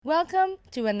Welcome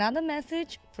to another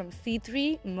message from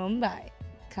C3 Mumbai.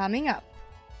 Coming up.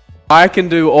 I can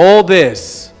do all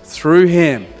this through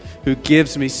Him who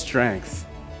gives me strength.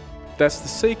 That's the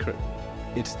secret.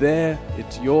 It's there,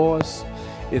 it's yours,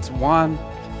 it's won,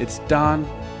 it's done,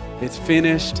 it's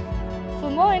finished.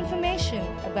 For more information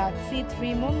about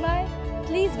C3 Mumbai,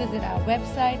 please visit our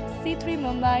website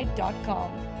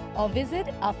c3mumbai.com or visit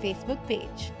our Facebook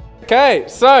page. Okay,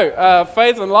 so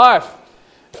faith and life.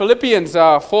 Philippians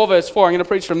 4 verse 4. I'm going to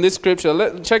preach from this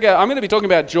scripture. Check out, I'm going to be talking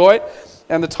about joy.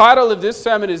 And the title of this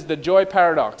sermon is The Joy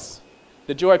Paradox.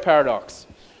 The Joy Paradox.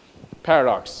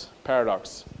 Paradox.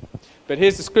 But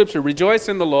here's the scripture. Rejoice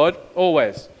in the Lord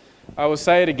always. I will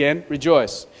say it again.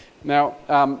 Rejoice. Now,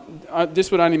 this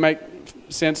would only make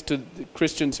sense to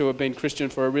Christians who have been Christian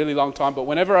for a really long time. But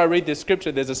whenever I read this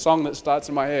scripture, there's a song that starts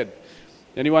in my head.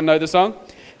 Anyone know the song?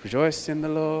 Rejoice in the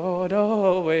Lord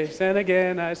always, and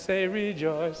again I say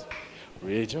rejoice.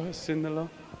 Rejoice in the Lord.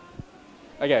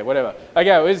 Okay, whatever.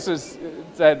 Okay, let's just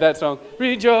say that song.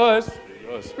 Rejoice,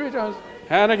 rejoice, rejoice,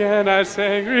 and again I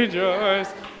say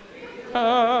rejoice.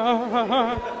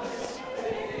 Oh,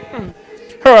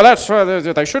 that's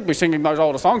they should be singing those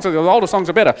older songs. The older songs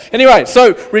are better. Anyway,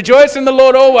 so rejoice in the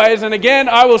Lord always, and again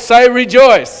I will say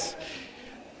rejoice.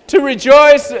 To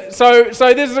rejoice, so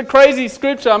this is a crazy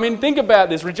scripture. I mean, think about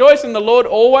this. Rejoice in the Lord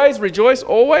always, rejoice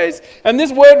always. And this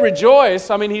word rejoice,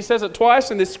 I mean, he says it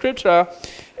twice in this scripture.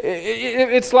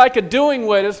 It's like a doing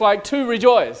word. It's like to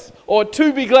rejoice or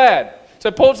to be glad. So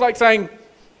Paul's like saying,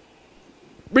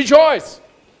 rejoice.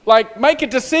 Like, make a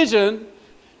decision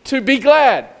to be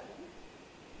glad.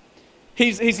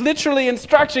 He's literally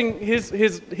instructing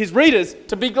his readers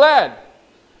to be glad,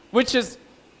 which is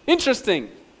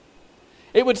interesting.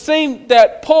 It would seem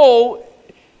that Paul,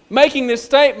 making this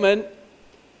statement,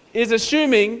 is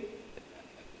assuming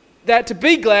that to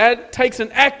be glad takes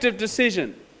an active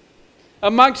decision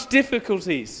amongst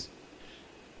difficulties.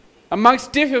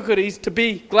 Amongst difficulties to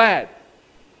be glad.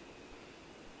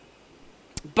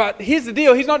 But here's the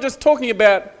deal. He's not just talking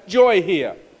about joy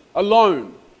here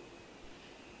alone.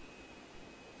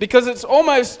 Because it's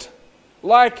almost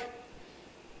like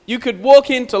you could walk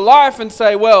into life and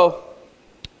say, well,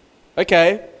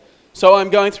 okay, so I'm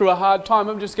going through a hard time.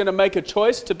 I'm just going to make a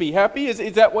choice to be happy.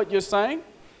 Is that what you're saying?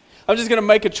 I'm just going to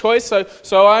make a choice.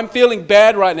 So I'm feeling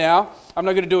bad right now. I'm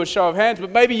not going to do a show of hands,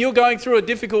 but maybe you're going through a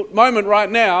difficult moment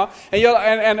right now,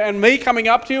 and me coming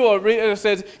up to you, or it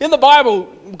says in the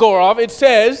Bible, Gaurav, it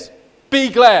says, "Be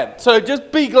glad." So just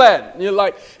be glad. And you're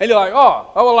like,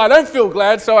 oh well, I don't feel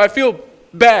glad, so I feel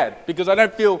bad because I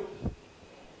don't feel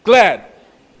glad.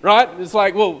 Right? It's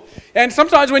like, well, and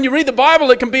sometimes when you read the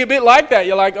Bible, it can be a bit like that.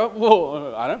 You're like, oh,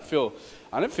 well, I don't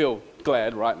feel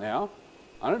glad right now.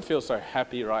 I don't feel so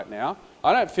happy right now.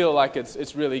 I don't feel like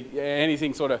it's really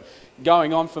anything sort of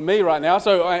going on for me right now.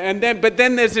 So, but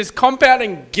then there's this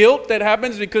compounding guilt that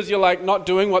happens because you're like not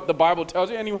doing what the Bible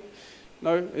tells you. Anyone?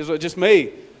 No, is it just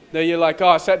me? That you're like, oh,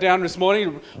 I sat down this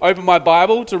morning, opened my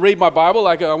Bible to read my Bible,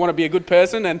 like I want to be a good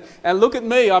person, and look at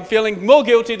me, I'm feeling more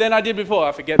guilty than I did before.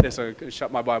 I forget this, so I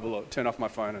shut my Bible or turn off my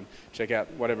phone and check out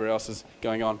whatever else is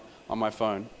going on my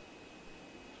phone.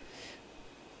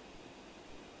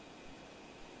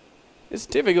 It's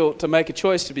difficult to make a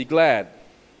choice to be glad,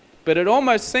 but it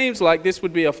almost seems like this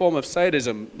would be a form of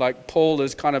sadism, like Paul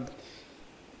is kind of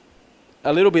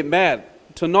a little bit mad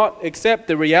to not accept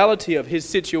the reality of his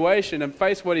situation and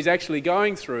face what he's actually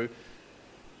going through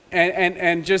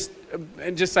and just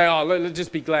say, oh, let's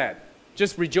just be glad.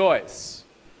 Just rejoice.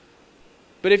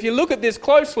 But if you look at this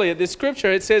closely, at this scripture,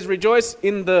 it says rejoice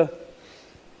in the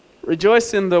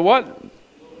what?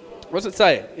 What's it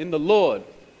say? In the Lord.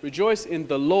 Rejoice in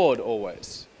the Lord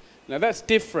always. Now that's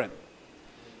different.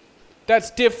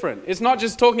 That's different. It's not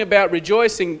just talking about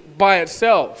rejoicing by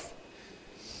itself.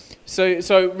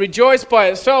 So rejoice by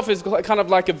itself is kind of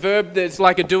like a verb that's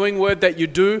like a doing word that you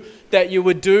do, that you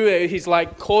would do. He's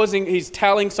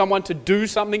telling someone to do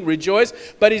something, rejoice.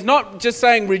 But he's not just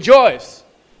saying rejoice.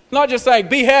 Not just saying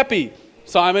be happy,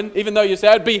 Simon, even though you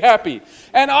said be happy.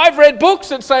 And I've read books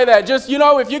that say that. Just,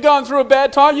 if you're going through a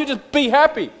bad time, you just be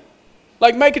happy.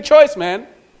 Like make a choice, man.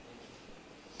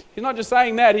 He's not just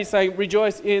saying that. He's saying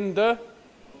rejoice in the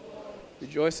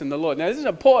Lord. Now this is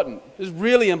important. This is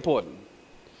really important.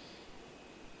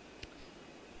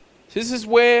 This is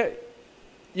where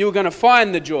you're going to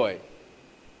find the joy.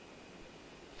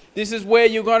 This is where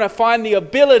you're going to find the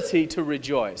ability to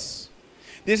rejoice.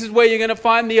 This is where you're going to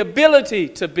find the ability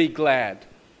to be glad.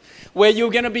 Where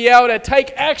you're going to be able to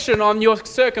take action on your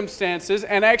circumstances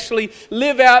and actually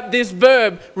live out this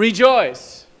verb,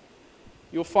 rejoice.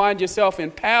 You'll find yourself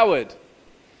empowered.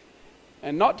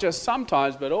 And not just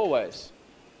sometimes, but always.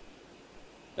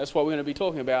 That's what we're going to be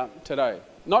talking about today.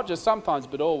 Not just sometimes,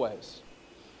 but always.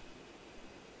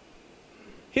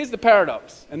 Here's the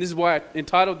paradox, and this is why I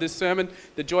entitled this sermon,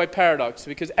 The Joy Paradox,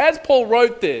 because as Paul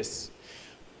wrote this,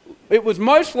 it was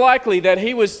most likely that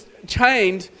he was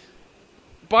chained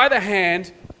by the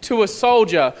hand to a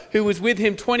soldier who was with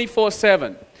him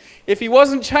 24/7. If he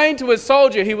wasn't chained to a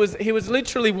soldier, he was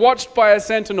literally watched by a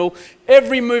sentinel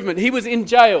every movement. He was in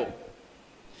jail.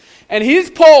 And here's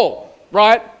Paul,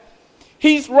 right?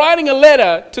 He's writing a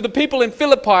letter to the people in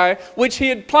Philippi, which he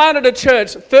had planted a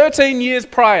church 13 years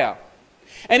prior.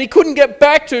 And he couldn't get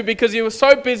back to because he was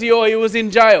so busy or he was in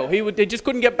jail. He just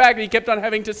couldn't get back. He kept on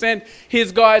having to send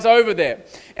his guys over there.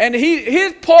 And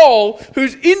here's Paul,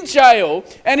 who's in jail,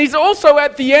 and he's also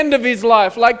at the end of his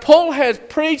life. Like, Paul has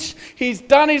preached, he's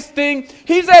done his thing.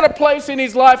 He's at a place in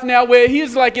his life now where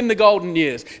he's like in the golden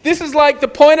years. This is like the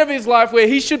point of his life where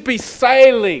he should be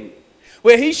sailing,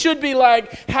 where he should be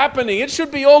like happening. It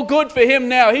should be all good for him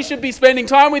now. He should be spending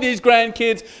time with his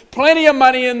grandkids, plenty of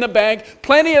money in the bank,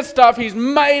 plenty of stuff. He's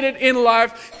made it in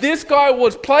life. This guy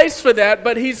was placed for that,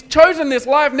 but he's chosen this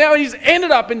life now. He's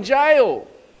ended up in jail.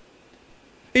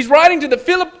 He's writing to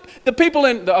the people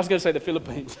in, I was going to say the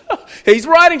Philippines. He's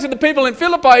writing to the people in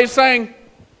Philippi. He's saying,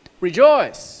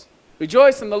 rejoice.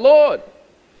 Rejoice in the Lord.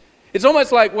 It's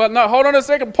almost like, well, no, hold on a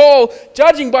second. Paul,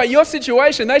 judging by your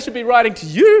situation, they should be writing to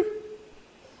you,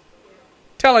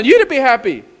 telling you to be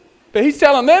happy, but he's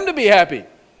telling them to be happy.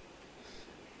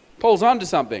 Paul's onto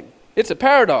something. It's a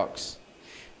paradox.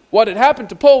 What had happened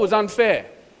to Paul was unfair.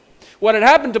 What had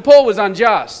happened to Paul was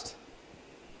unjust.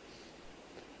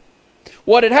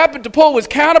 What had happened to Paul was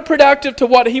counterproductive to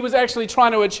what he was actually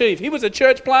trying to achieve. He was a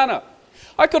church planner.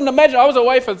 I couldn't imagine. I was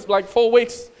away for like 4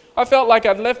 weeks. I felt like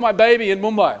I'd left my baby in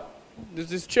Mumbai. There's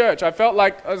this church. I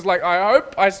was like, I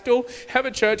hope I still have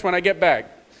a church when I get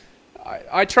back.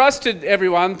 I trusted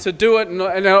everyone to do it,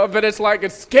 but it's like,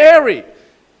 it's scary.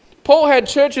 Paul had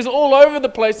churches all over the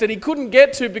place that he couldn't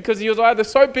get to because he was either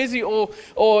so busy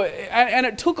and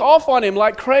it took off on him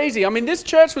like crazy. I mean, this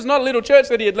church was not a little church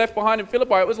that he had left behind in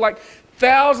Philippi. It was like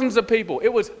thousands of people.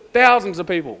 It was thousands of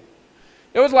people.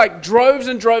 It was like droves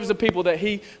and droves of people that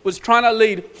he was trying to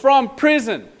lead from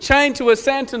prison, chained to a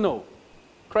sentinel.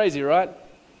 Crazy, right?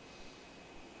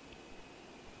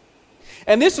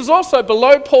 And this was also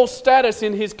below Paul's status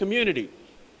in his community.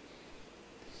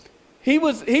 He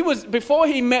was before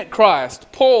he met Christ,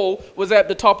 Paul was at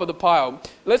the top of the pile.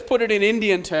 Let's put it in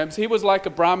Indian terms. He was like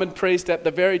a Brahmin priest at the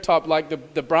very top, like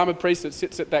the Brahmin priest that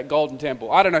sits at that golden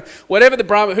temple. I don't know,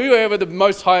 whoever the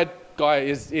most high guy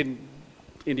is in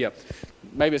India.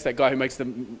 Maybe it's that guy who makes the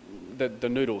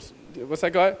noodles. What's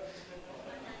that guy?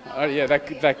 Oh yeah,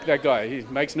 that guy. He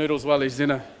makes noodles while he's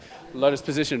in a lotus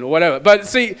position or whatever. But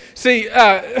see,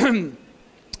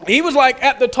 he was like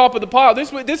at the top of the pile.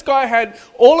 This guy had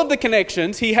all of the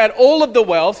connections. He had all of the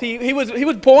wealth. He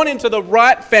was born into the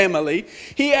right family.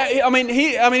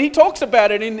 He talks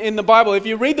about it in the Bible. If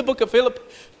you read the book of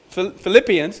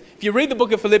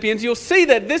Philippians, you'll see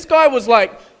that this guy was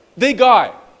like the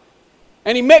guy.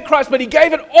 And he met Christ, but he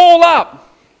gave it all up.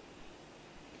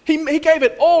 He gave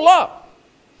it all up.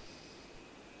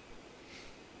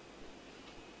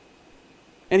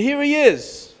 And here he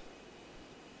is.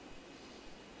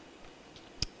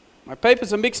 My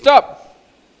papers are mixed up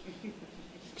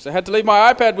because I had to leave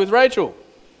my iPad with Rachel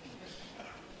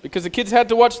because the kids had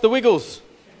to watch The Wiggles.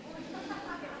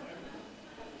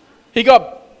 He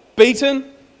got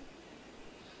beaten.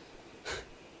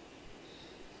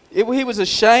 He was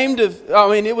ashamed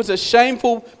it was a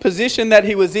shameful position that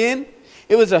he was in.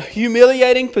 It was a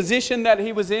humiliating position that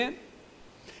he was in.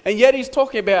 And yet he's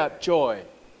talking about joy.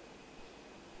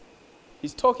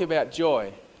 He's talking about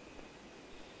joy.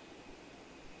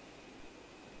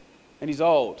 And he's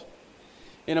old.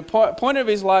 In a point of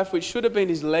his life which should have been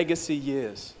his legacy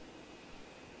years.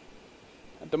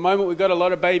 At the moment we've got a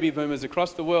lot of baby boomers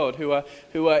across the world who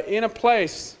are in a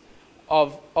place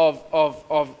of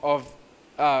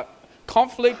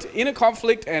conflict, inner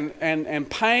conflict and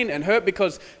pain and hurt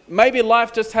because maybe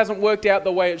life just hasn't worked out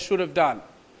the way it should have done.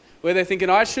 Where they're thinking,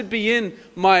 I should be in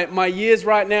my years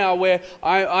right now where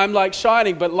I'm like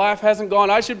shining, but life hasn't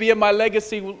gone. I should be in my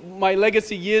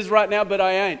legacy years right now, but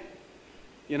I ain't.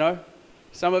 You know?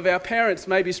 Some of our parents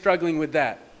may be struggling with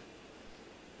that.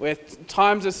 Where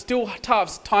times are still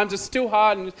tough, times are still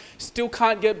hard and still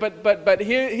can't get, but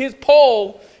here's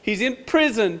Paul, he's in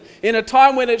prison in a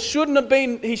time when he shouldn't have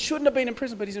been in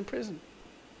prison, but he's in prison.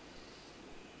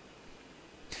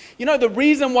 You know, the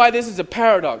reason why this is a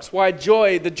paradox, why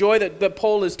the joy that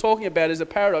Paul is talking about is a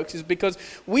paradox, is because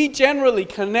we generally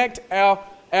connect our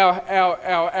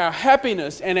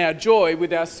happiness and our joy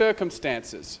with our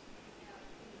circumstances.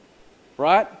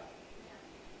 right?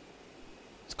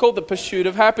 It's called the pursuit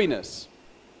of happiness.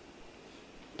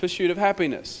 Pursuit of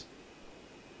happiness.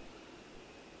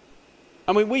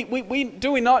 I mean,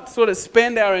 we not sort of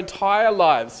spend our entire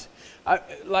lives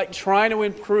like trying to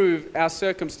improve our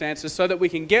circumstances so that we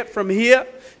can get from here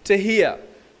to here.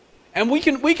 And we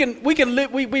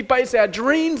base our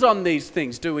dreams on these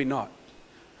things, do we not?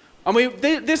 I mean,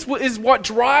 this is what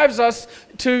drives us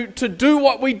to do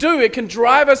what we do. It can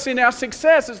drive us in our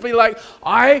success. It's be like,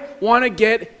 I want to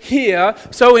get here.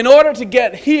 So in order to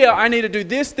get here, I need to do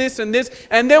this, this, and this.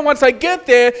 And then once I get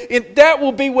there, that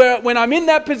will be when I'm in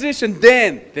that position,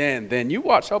 then you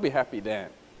watch, I'll be happy then.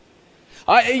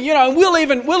 We'll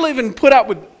even put up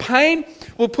with pain.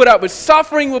 We'll put up with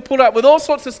suffering. We'll put up with all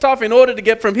sorts of stuff in order to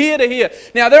get from here to here.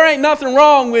 Now, there ain't nothing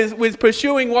wrong with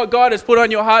pursuing what God has put on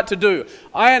your heart to do.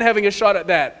 I ain't having a shot at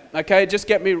that. Okay, just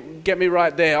get me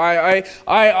right there.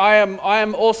 I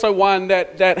am also one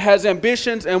that has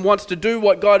ambitions and wants to do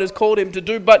what God has called him to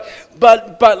do. But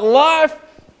life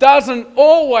doesn't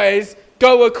always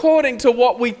go according to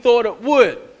what we thought it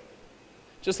would.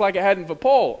 Just like it hadn't for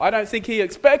Paul. I don't think he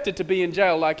expected to be in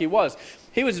jail like he was.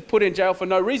 He was put in jail for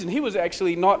no reason. He was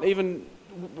actually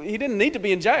he didn't need to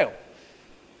be in jail.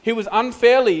 He was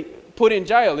unfairly put in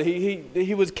jail.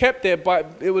 He was kept there by,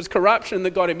 it was corruption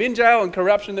that got him in jail and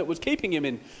corruption that was keeping him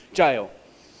in jail.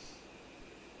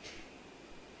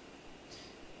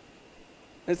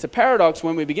 It's a paradox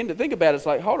when we begin to think about it. It's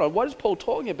like, hold on, what is Paul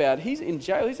talking about? He's in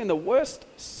jail. He's in the worst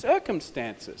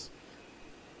circumstances.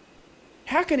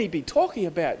 How can he be talking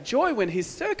about joy when his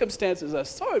circumstances are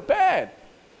so bad?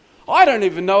 I don't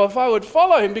even know if I would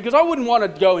follow him because I wouldn't want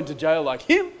to go into jail like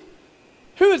him.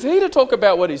 Who is he to talk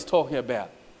about what he's talking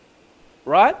about?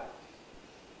 Right?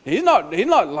 He's not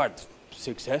like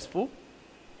successful.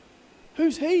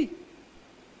 Who's he?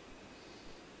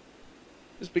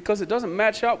 It's because it doesn't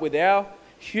match up with our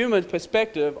human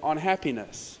perspective on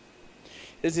happiness.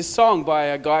 There's this song by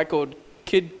a guy called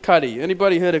Kid Cudi.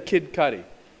 Anybody heard of Kid Cudi?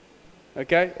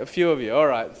 Okay, a few of you. All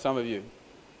right, some of you.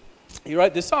 He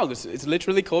wrote this song. It's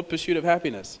literally called Pursuit of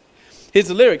Happiness. Here's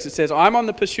the lyrics. It says, I'm on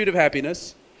the pursuit of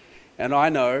happiness, and I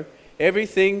know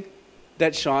everything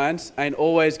that shines ain't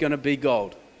always going to be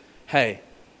gold. Hey,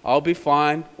 I'll be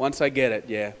fine once I get it.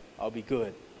 Yeah, I'll be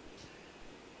good.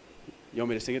 You want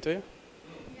me to sing it to you?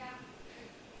 Yeah.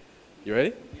 You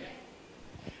ready?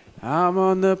 I'm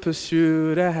on the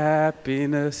pursuit of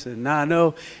happiness, and I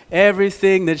know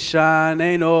everything that shine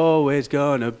ain't always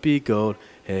gonna be gold.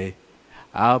 Hey,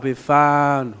 I'll be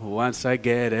fine once I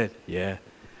get it. Yeah,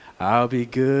 I'll be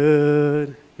good.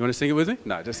 You want to sing it with me?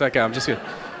 No, just okay. I'm just gonna.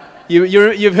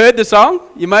 You've heard the song?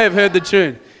 You may have heard the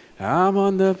tune. I'm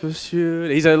on the pursuit.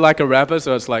 He's like a rapper,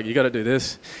 so it's like you got to do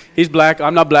this. He's black.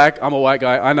 I'm not black. I'm a white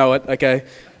guy. I know it. Okay.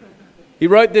 He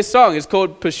wrote this song. It's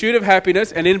called Pursuit of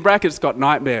Happiness, and in brackets it's got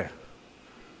Nightmare.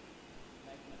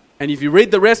 And if you read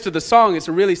the rest of the song, it's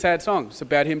a really sad song. It's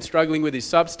about him struggling with his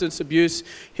substance abuse,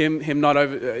 him not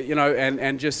over,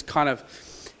 and just kind of,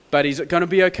 but he's going to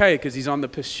be okay because he's on the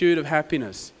pursuit of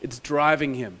happiness. It's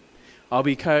driving him. I'll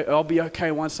be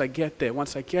okay once I get there,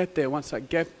 once I get there, once I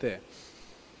get there.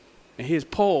 And here's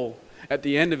Paul at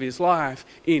the end of his life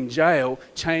in jail,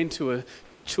 chained to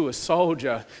a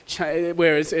soldier,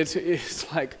 where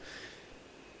it's like,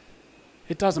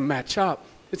 it doesn't match up.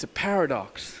 It's a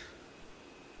paradox.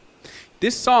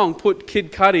 This song put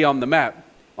Kid Cudi on the map.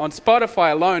 On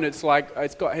Spotify alone, it's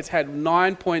had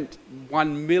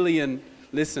 9.1 million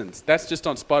listens. That's just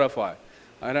on Spotify.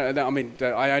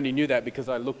 I only knew that because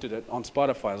I looked at it on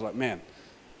Spotify. I was like, man.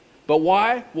 But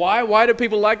why? Why do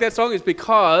people like that song? It's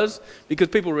because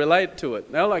people relate to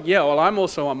it. They're like, yeah, well, I'm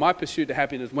also on my pursuit to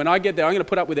happiness. When I get there, I'm going to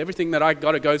put up with everything that I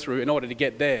got to go through in order to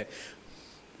get there.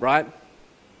 Right?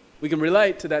 We can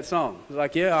relate to that song. It's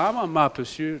like, yeah, I'm on my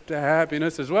pursuit to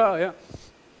happiness as well, yeah.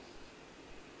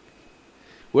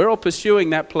 We're all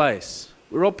pursuing that place.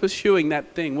 We're all pursuing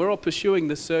that thing. We're all pursuing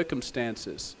the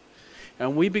circumstances.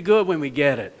 And we be good when we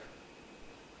get it.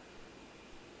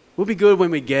 We'll be good when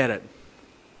we get it.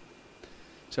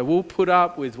 So we'll put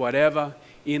up with whatever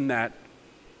in that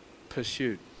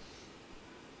pursuit.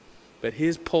 But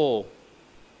here's Paul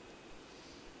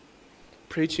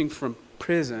preaching from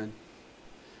prison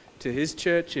to his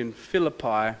church in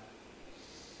Philippi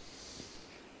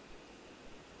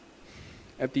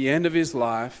at the end of his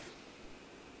life,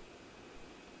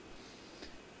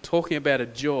 talking about a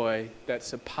joy that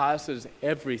surpasses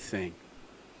everything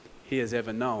he has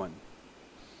ever known.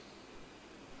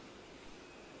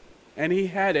 And he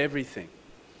had everything.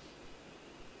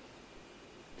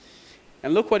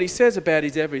 And look what he says about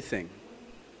his everything.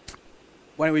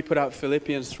 Why don't we put up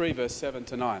Philippians 3, verse 7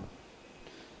 to 9.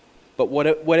 But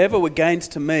whatever were gains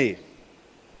to me,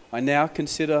 I now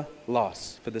consider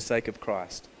loss for the sake of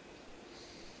Christ.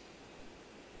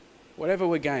 Whatever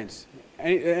were gains.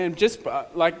 And just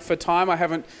like for time,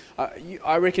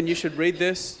 I reckon you should read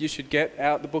this. You should get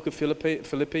out the book of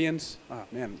Philippians. Oh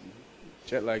man,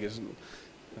 jet lag has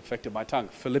affected my tongue.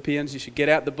 Philippians, you should get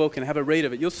out the book and have a read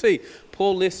of it. You'll see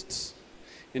Paul lists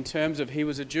in terms of he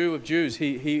was a Jew of Jews.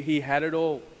 He had it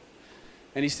all.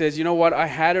 And he says, you know what, I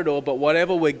had it all, but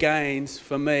whatever were gains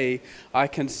for me, I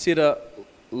consider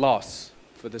loss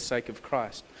for the sake of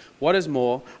Christ. What is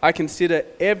more, I consider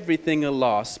everything a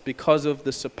loss because of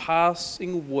the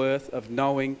surpassing worth of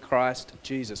knowing Christ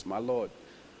Jesus, my Lord.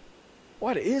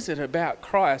 What is it about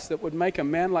Christ that would make a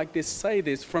man like this say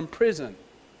this from prison?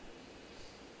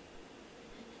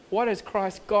 What has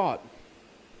Christ got?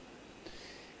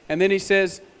 And then he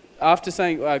says, after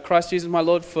saying, Christ Jesus, my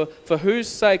Lord, for whose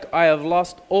sake I have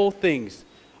lost all things,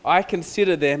 I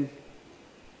consider them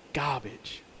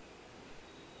garbage.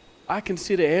 I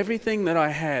consider everything that I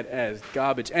had as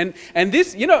garbage. And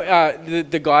this,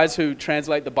 the guys who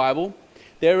translate the Bible,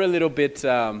 they're a little bit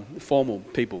formal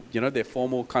people. They're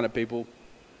formal kind of people.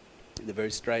 They're very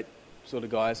straight sort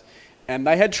of guys. And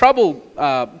they had trouble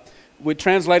with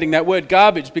translating that word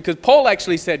garbage because Paul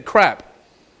actually said crap.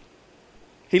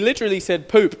 He literally said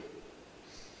poop.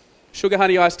 Sugar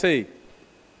honey iced tea.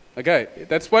 Okay,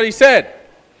 that's what he said.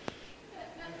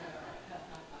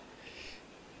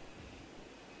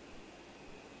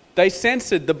 They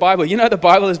censored the Bible. The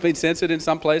Bible has been censored in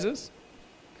some places.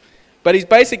 But he's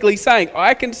basically saying,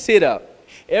 I consider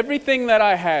everything that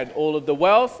I had, all of the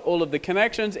wealth, all of the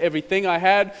connections, everything I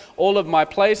had, all of my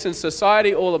place in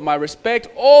society, all of my respect,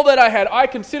 all that I had, I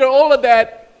consider all of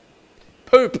that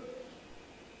poop.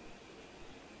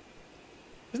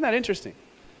 Isn't that interesting?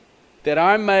 That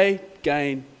I may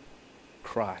gain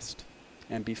Christ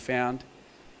and be found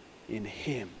in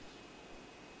Him.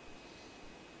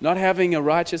 Not having a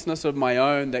righteousness of my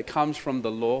own that comes from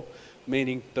the law,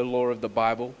 meaning the law of the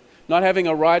Bible. Not having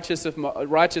a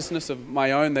righteousness of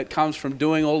my own that comes from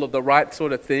doing all of the right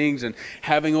sort of things and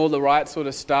having all the right sort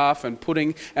of stuff and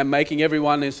putting and making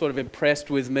everyone is sort of impressed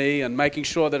with me and making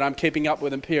sure that I'm keeping up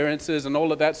with appearances and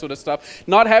all of that sort of stuff.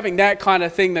 Not having that kind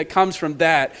of thing that comes from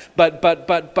that, but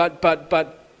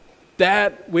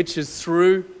that which is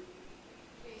through.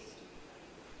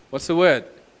 What's the word?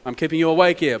 I'm keeping you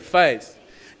awake here. Faith.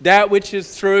 That which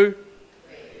is through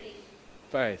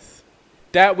faith.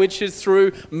 That which is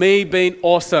through me being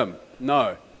awesome.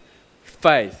 No.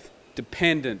 Faith,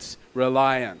 dependence,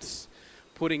 reliance.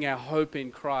 Putting our hope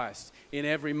in Christ in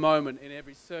every moment, in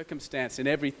every circumstance, in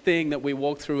everything that we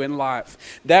walk through in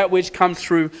life. That which comes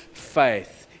through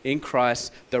faith in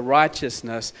Christ, the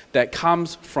righteousness that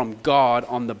comes from God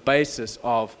on the basis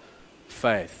of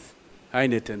faith. Hey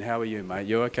Nitin, how are you, mate?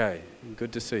 You okay?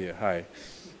 Good to see you. Hey.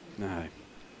 No,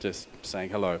 just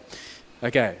saying hello.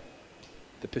 Okay.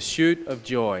 The pursuit of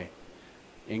joy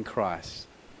in Christ.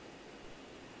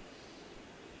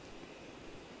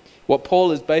 What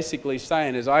Paul is basically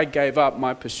saying is, I gave up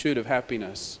my pursuit of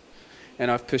happiness and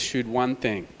I've pursued one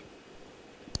thing,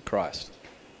 Christ.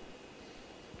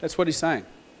 That's what he's saying.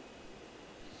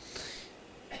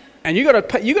 And you got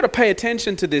to pay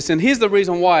attention to this. And here's the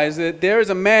reason why: is that there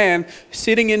is a man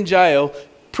sitting in jail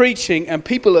preaching, and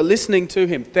people are listening to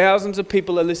him. Thousands of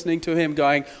people are listening to him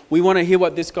going, we want to hear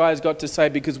what this guy has got to say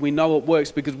because we know it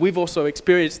works, because we've also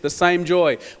experienced the same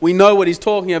joy. We know what he's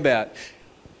talking about.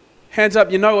 Hands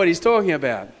up, you know what he's talking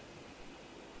about.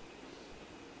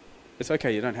 It's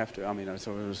okay, you don't have to. I mean, it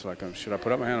was like, should I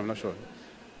put up my hand? I'm not sure.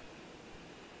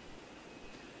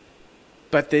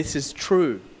 But this is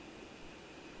true.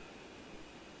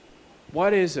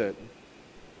 What is it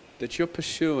that you're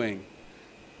pursuing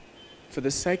for the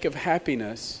sake of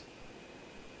happiness,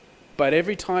 but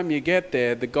every time you get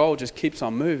there, the goal just keeps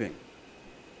on moving?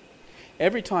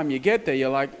 Every time you get there, you're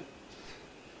like,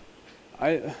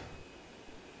 I'm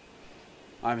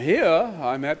here,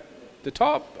 I'm at the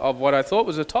top of what I thought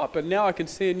was the top, but now I can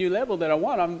see a new level that I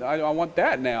want. I want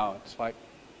that now. It's like,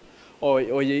 or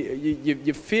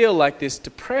you feel like this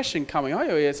depression coming on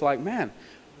you. It's like, man,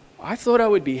 I thought I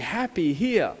would be happy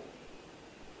here,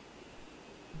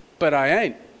 but I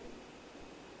ain't.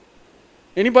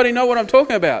 Anybody know what I'm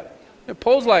talking about?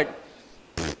 Paul's like,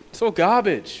 it's all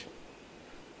garbage.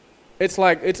 It's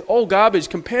like, it's all garbage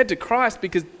compared to Christ,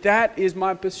 because that is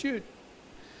my pursuit.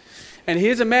 And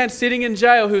here's a man sitting in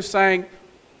jail who's saying,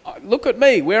 look at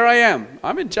me, where I am.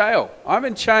 I'm in jail. I'm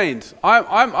in chains.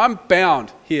 I'm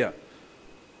bound here.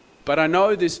 But I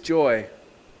know this joy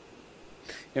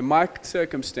in my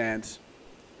circumstance.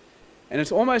 And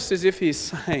it's almost as if he's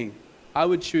saying, I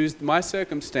would choose my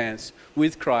circumstance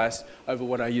with Christ over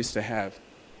what I used to have.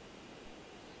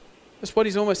 That's what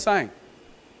he's almost saying.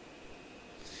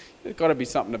 There's got to be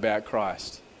something about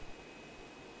Christ.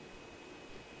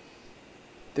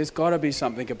 There's got to be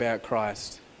something about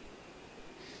Christ.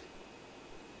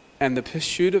 And the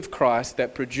pursuit of Christ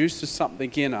that produces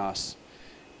something in us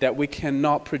that we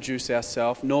cannot produce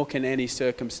ourselves, nor can any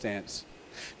circumstance,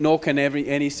 nor can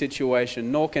any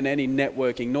situation, nor can any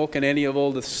networking, nor can any of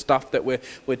all the stuff that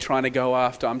we're trying to go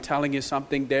after. I'm telling you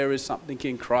something, there is something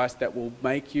in Christ that will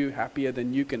make you happier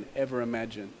than you can ever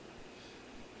imagine.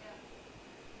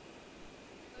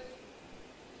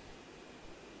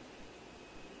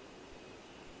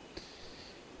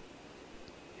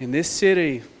 In this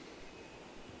city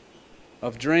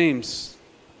of dreams,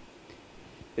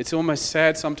 it's almost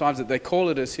sad sometimes that they call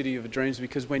it a city of dreams,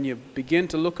 because when you begin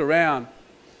to look around,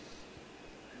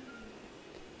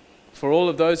 for all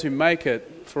of those who make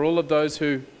it,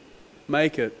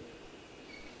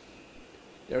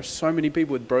 there are so many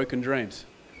people with broken dreams.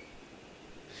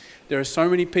 There are so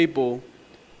many people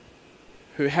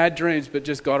who had dreams but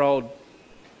just got old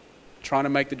trying to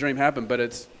make the dream happen, but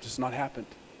it's just not happened.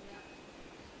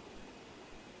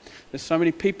 There's so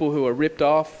many people who are ripped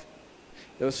off.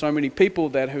 There were so many people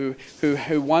that who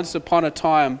once upon a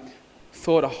time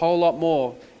thought a whole lot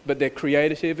more, but their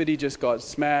creativity just got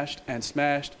smashed and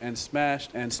smashed and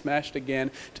smashed and smashed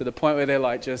again, to the point where they're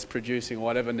like just producing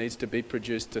whatever needs to be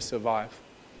produced to survive.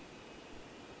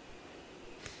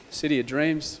 City of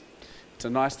Dreams. It's a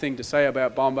nice thing to say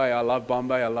about Bombay. I love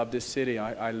Bombay. I love this city.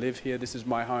 I live here. This is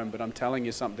my home. But I'm telling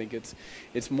you something.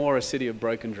 It's more a city of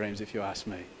broken dreams, if you ask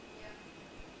me.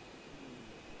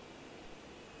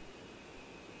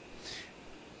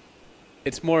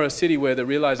 It's more a city where the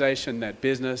realization that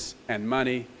business and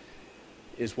money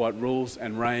is what rules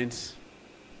and reigns,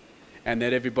 and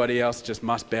that everybody else just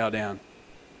must bow down.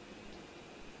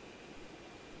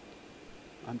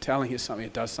 I'm telling you something,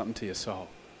 it does something to your soul.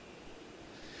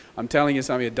 I'm telling you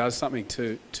something, it does something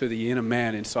to the inner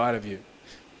man inside of you.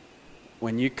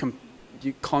 When you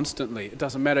constantly, it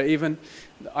doesn't matter,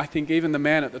 I think even the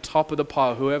man at the top of the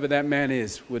pile, whoever that man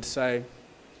is, would say,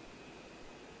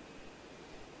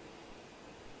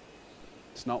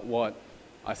 it's not what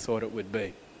I thought it would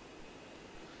be.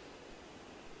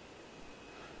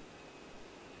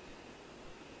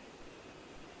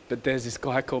 But there's this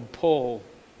guy called Paul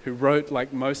who wrote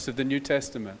like most of the New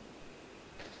Testament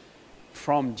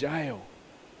from jail.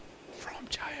 From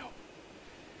jail.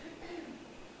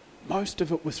 Most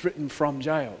of it was written from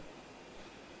jail.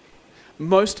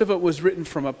 Most of it was written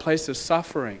from a place of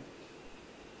suffering.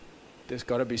 There's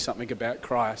got to be something about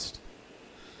Christ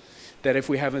that if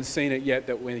we haven't seen it yet,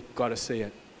 that we've got to see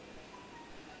it.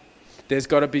 There's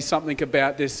got to be something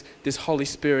about this Holy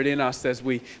Spirit in us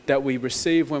that we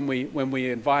receive when we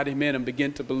invite Him in and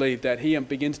begin to believe, that He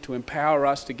begins to empower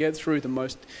us to get through the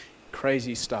most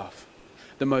crazy stuff,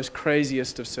 the most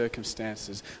craziest of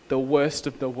circumstances, the worst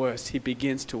of the worst. He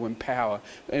begins to empower.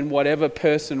 And whatever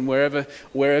person,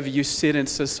 wherever you sit in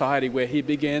society, where He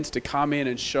begins to come in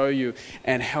and show you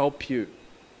and help you.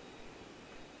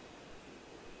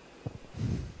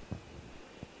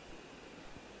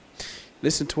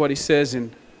 Listen to what he says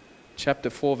in chapter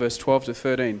 4, verse 12 to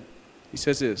 13. He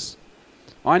says this,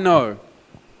 I know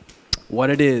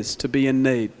what it is to be in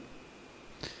need,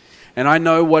 and I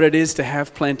know what it is to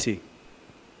have plenty.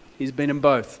 He's been in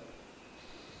both.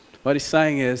 What he's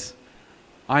saying is,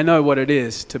 I know what it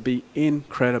is to be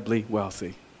incredibly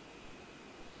wealthy.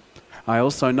 I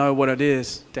also know what it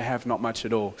is to have not much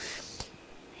at all.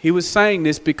 He was saying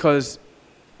this because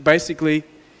basically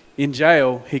in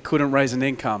jail he couldn't raise an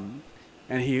income.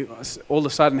 And he all of a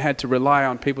sudden had to rely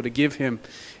on people to give him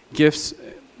gifts,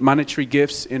 monetary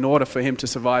gifts, in order for him to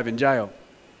survive in jail.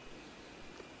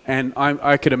 And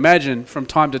I could imagine from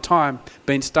time to time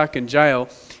being stuck in jail,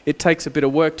 it takes a bit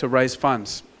of work to raise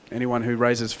funds. Anyone who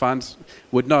raises funds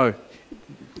would know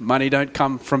money don't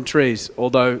come from trees,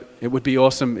 although it would be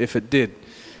awesome if it did.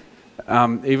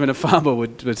 Even a farmer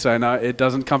would say, no, it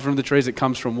doesn't come from the trees, it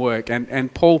comes from work.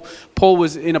 And Paul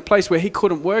was in a place where he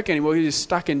couldn't work anymore. He was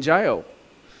stuck in jail.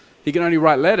 He can only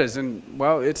write letters, and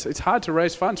well, it's hard to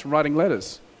raise funds from writing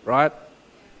letters, right?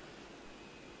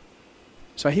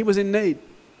 So he was in need.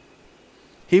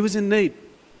 He was in need.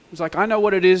 He was like, I know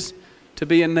what it is to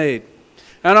be in need.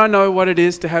 And I know what it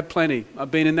is to have plenty. I've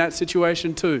been in that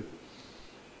situation too.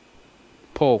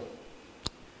 Paul.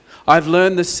 I've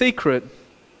learned the secret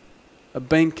of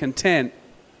being content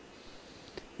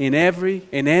in any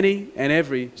and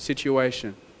every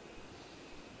situation.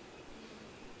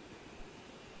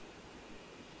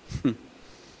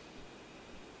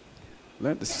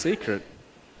 Learned the secret.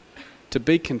 to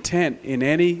be content in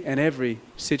any and every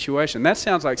situation. That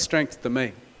sounds like strength to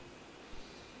me.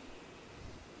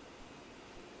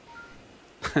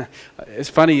 It's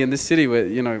funny in this city where,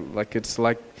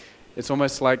 it's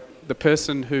almost like the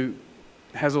person who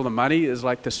has all the money is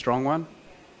like the strong one.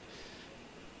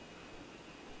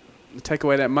 You take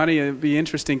away that money, it'd be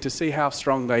interesting to see how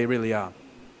strong they really are.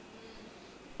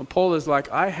 And Paul is like,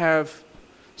 I have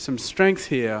some strength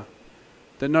here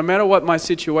that no matter what my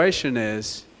situation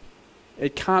is,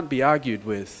 it can't be argued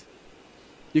with.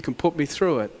 You can put me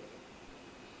through it.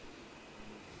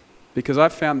 Because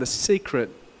I've found the secret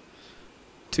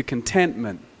to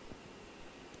contentment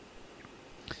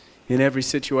in every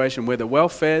situation, whether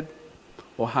well-fed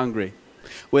or hungry,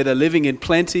 whether living in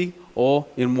plenty or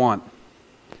in want.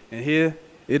 And here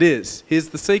it is. Here's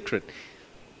the secret.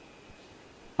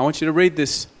 I want you to read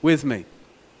this with me.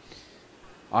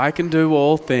 I can do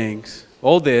all things,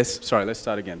 all this. Sorry, let's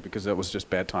start again because that was just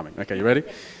bad timing. Okay, you ready?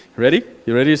 Ready?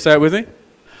 You ready to say it with me?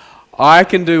 I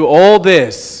can do all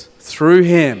this through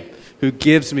Him who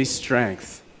gives me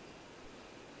strength.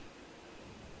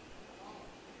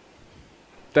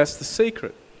 That's the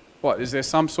secret. What, is there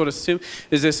some sort of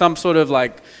is there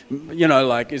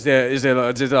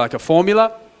like a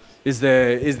formula? Is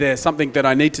there something that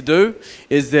I need to do?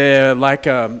 Is there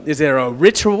a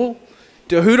ritual?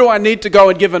 Who do I need to go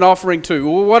and give an offering to?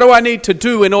 What do I need to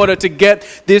do in order to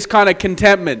get this kind of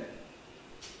contentment?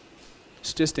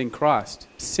 It's just in Christ,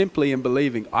 simply in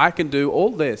believing I can do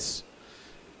all this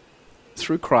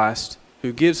through Christ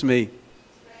who gives me.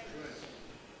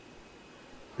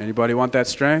 Anybody want that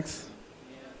strength?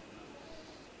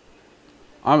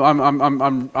 I'm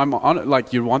on it.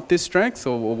 Like, you want this strength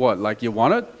or what? Like, you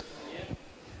want it?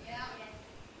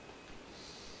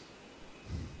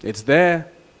 It's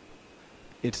there.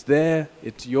 It's there.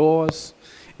 It's yours.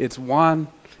 It's won.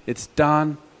 It's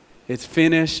done. It's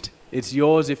finished. It's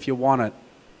yours if you want it.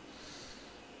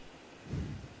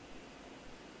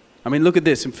 I mean, look at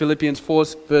this. In Philippians 4,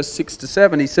 verse 6 to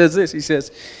 7, he says this. He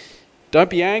says, don't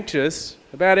be anxious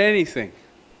about anything.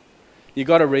 You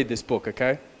got to read this book,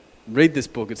 okay? Read this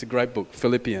book. It's a great book,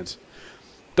 Philippians.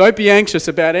 Don't be anxious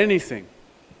about anything.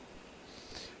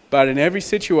 But in every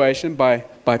situation, by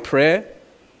prayer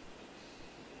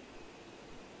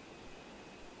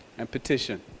and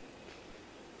petition.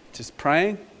 Just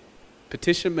praying.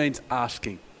 Petition means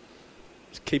asking.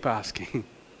 Just keep asking.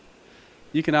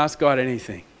 You can ask God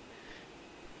anything.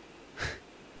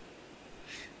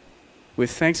 With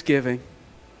thanksgiving.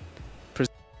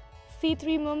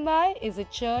 C3 Mumbai is a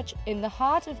church in the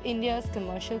heart of India's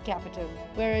commercial capital,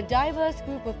 where a diverse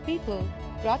group of people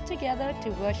brought together to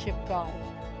worship God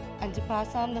and to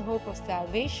pass on the hope of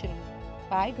salvation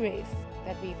by grace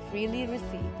that we freely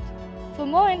received. For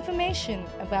more information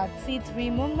about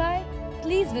C3 Mumbai,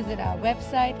 please visit our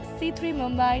website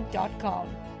c3mumbai.com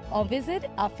or visit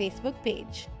our Facebook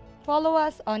page. Follow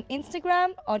us on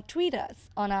Instagram or tweet us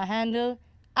on our handle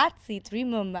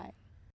 @C3Mumbai.